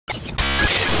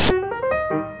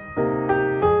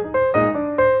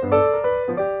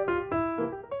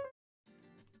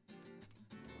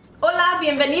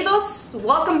bienvenidos,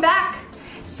 welcome back.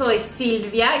 Soy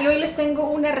Silvia y hoy les tengo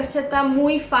una receta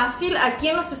muy fácil. Aquí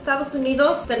en los Estados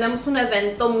Unidos tenemos un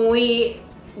evento muy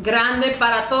grande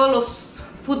para todos los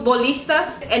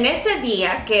futbolistas. En ese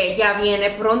día que ya viene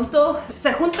pronto,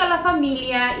 se junta la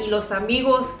familia y los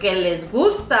amigos que les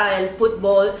gusta el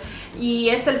fútbol, y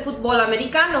es el fútbol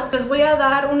americano. Les voy a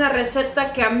dar una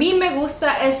receta que a mí me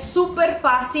gusta, es súper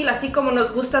fácil, así como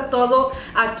nos gusta todo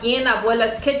aquí en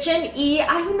Abuela's Kitchen. Y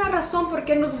hay una razón por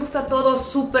qué nos gusta todo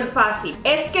súper fácil,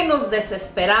 es que nos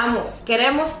desesperamos,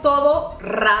 queremos todo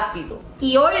rápido.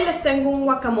 Y hoy les tengo un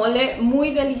guacamole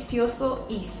muy delicioso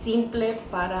y simple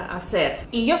para hacer.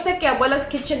 Y yo sé que Abuela's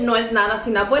Kitchen no es nada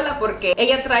sin Abuela, porque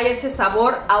ella trae ese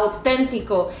sabor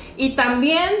auténtico. Y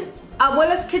también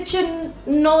Abuela's Kitchen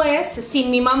no es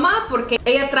sin mi mamá, porque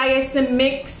ella trae ese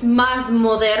mix más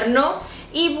moderno.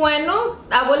 Y bueno,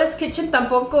 Abuela's Kitchen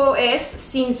tampoco es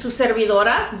sin su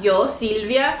servidora, yo,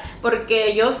 Silvia,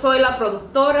 porque yo soy la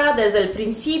productora desde el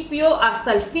principio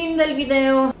hasta el fin del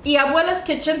video. Y Abuela's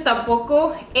Kitchen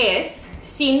tampoco es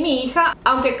sin mi hija,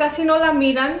 aunque casi no la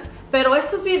miran, pero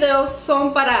estos videos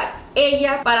son para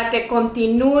ella, para que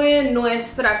continúe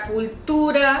nuestra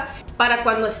cultura, para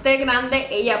cuando esté grande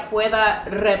ella pueda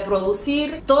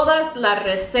reproducir todas las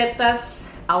recetas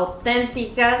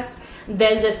auténticas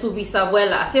desde su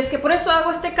bisabuela. Así es que por eso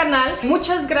hago este canal.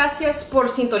 Muchas gracias por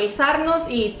sintonizarnos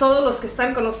y todos los que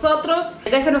están con nosotros.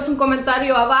 Déjenos un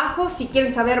comentario abajo si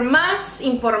quieren saber más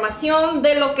información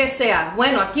de lo que sea.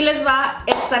 Bueno, aquí les va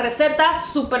esta receta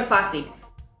súper fácil.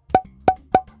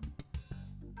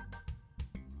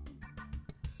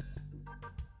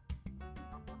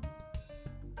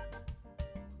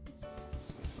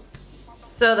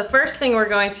 So the first thing we're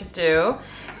going to do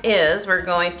is we're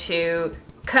going to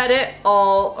cut it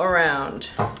all around.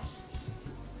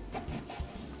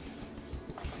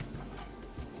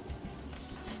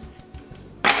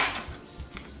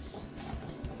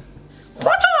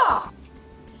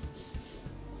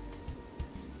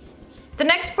 The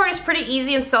next part is pretty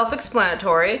easy and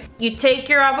self-explanatory. You take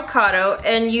your avocado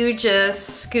and you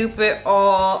just scoop it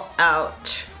all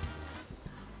out.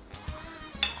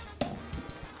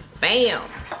 Bam!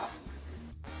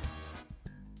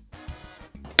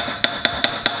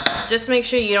 Just make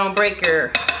sure you don't break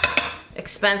your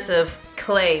expensive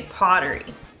clay pottery.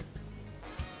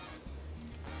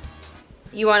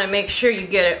 You want to make sure you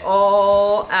get it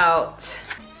all out,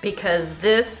 because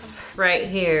this right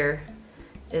here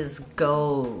is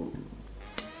gold.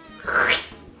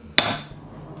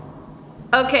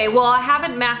 Okay, well, I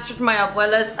haven't mastered my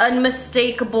abuela's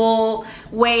unmistakable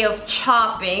way of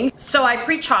chopping, so I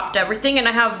pre-chopped everything, and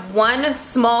I have one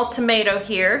small tomato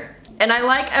here, and I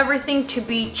like everything to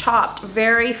be chopped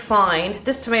very fine.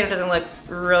 This tomato doesn't look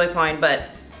really fine, but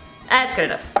that's good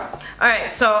enough. Alright,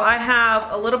 so I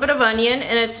have a little bit of onion,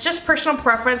 and it's just personal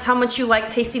preference how much you like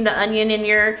tasting the onion in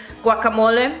your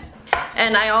guacamole.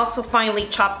 And I also finely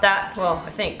chopped that, well, I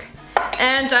think.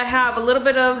 And I have a little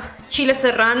bit of chile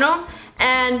serrano.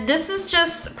 And this is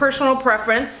just personal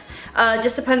preference.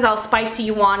 Just depends how spicy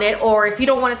you want it, or if you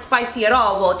don't want it spicy at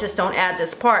all, well, just don't add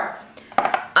this part.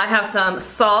 I have some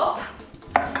salt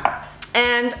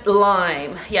and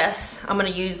lime. Yes, I'm gonna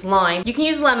use lime. You can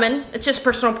use lemon, it's just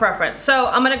personal preference. So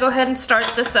I'm gonna go ahead and start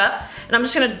this up, and I'm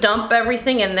just gonna dump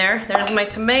everything in there. There's my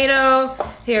tomato,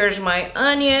 here's my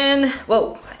onion.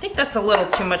 Whoa, I think that's a little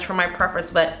too much for my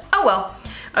preference, but oh well.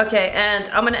 Okay, and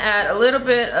I'm gonna add a little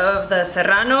bit of the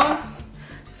serrano,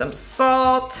 some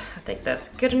salt, I think that's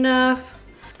good enough.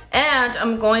 And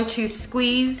I'm going to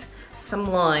squeeze some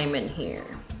lime in here.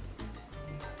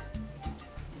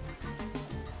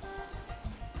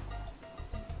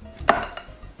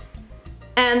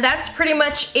 And that's pretty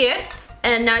much it.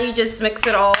 And now you just mix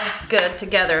it all good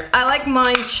together. I like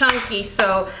mine chunky,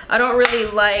 so I don't really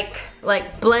like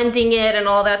blending it and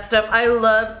all that stuff. I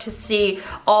love to see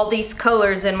all these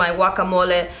colors in my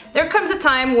guacamole. There comes a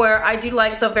time where I do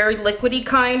like the very liquidy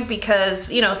kind,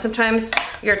 because, you know, sometimes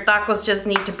your tacos just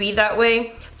need to be that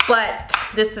way. But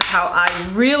this is how I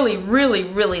really, really,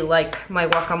 really like my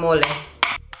guacamole.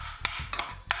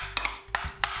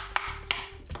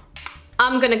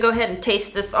 I'm gonna go ahead and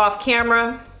taste this off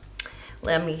camera.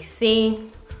 Let me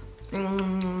see.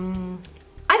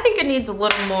 I think it needs a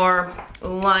little more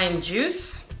lime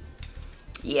juice.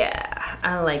 Yeah,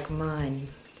 I like mine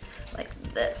like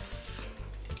this.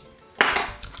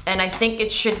 And I think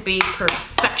it should be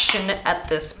perfection at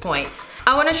this point.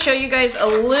 I want to show you guys a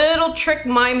little trick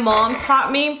my mom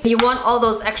taught me. You want all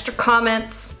those extra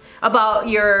comments about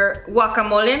your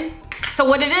guacamole. So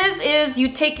what it is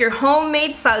you take your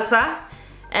homemade salsa,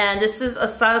 and this is a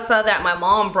salsa that my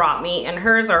mom brought me, and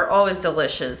hers are always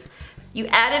delicious. You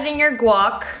add it in your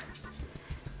guac,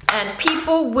 and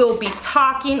people will be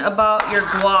talking about your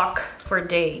guac for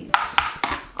days.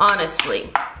 Honestly,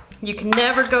 you can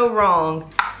never go wrong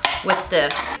with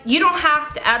this. You don't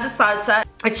have to add the salsa.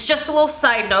 It's just a little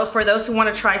side note for those who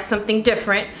want to try something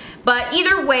different. But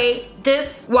either way,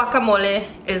 this guacamole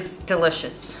is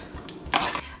delicious.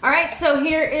 Alright, so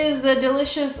here is the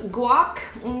delicious guac.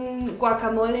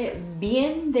 Guacamole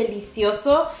bien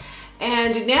delicioso.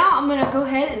 And now I'm gonna go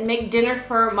ahead and make dinner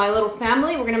for my little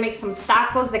family. We're gonna make some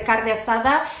tacos de carne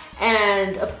asada.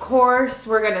 And of course,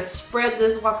 we're gonna spread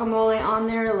this guacamole on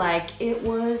there like it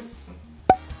was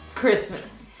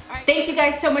Christmas. Thank you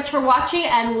guys so much for watching,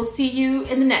 and we'll see you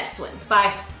in the next one.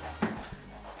 Bye.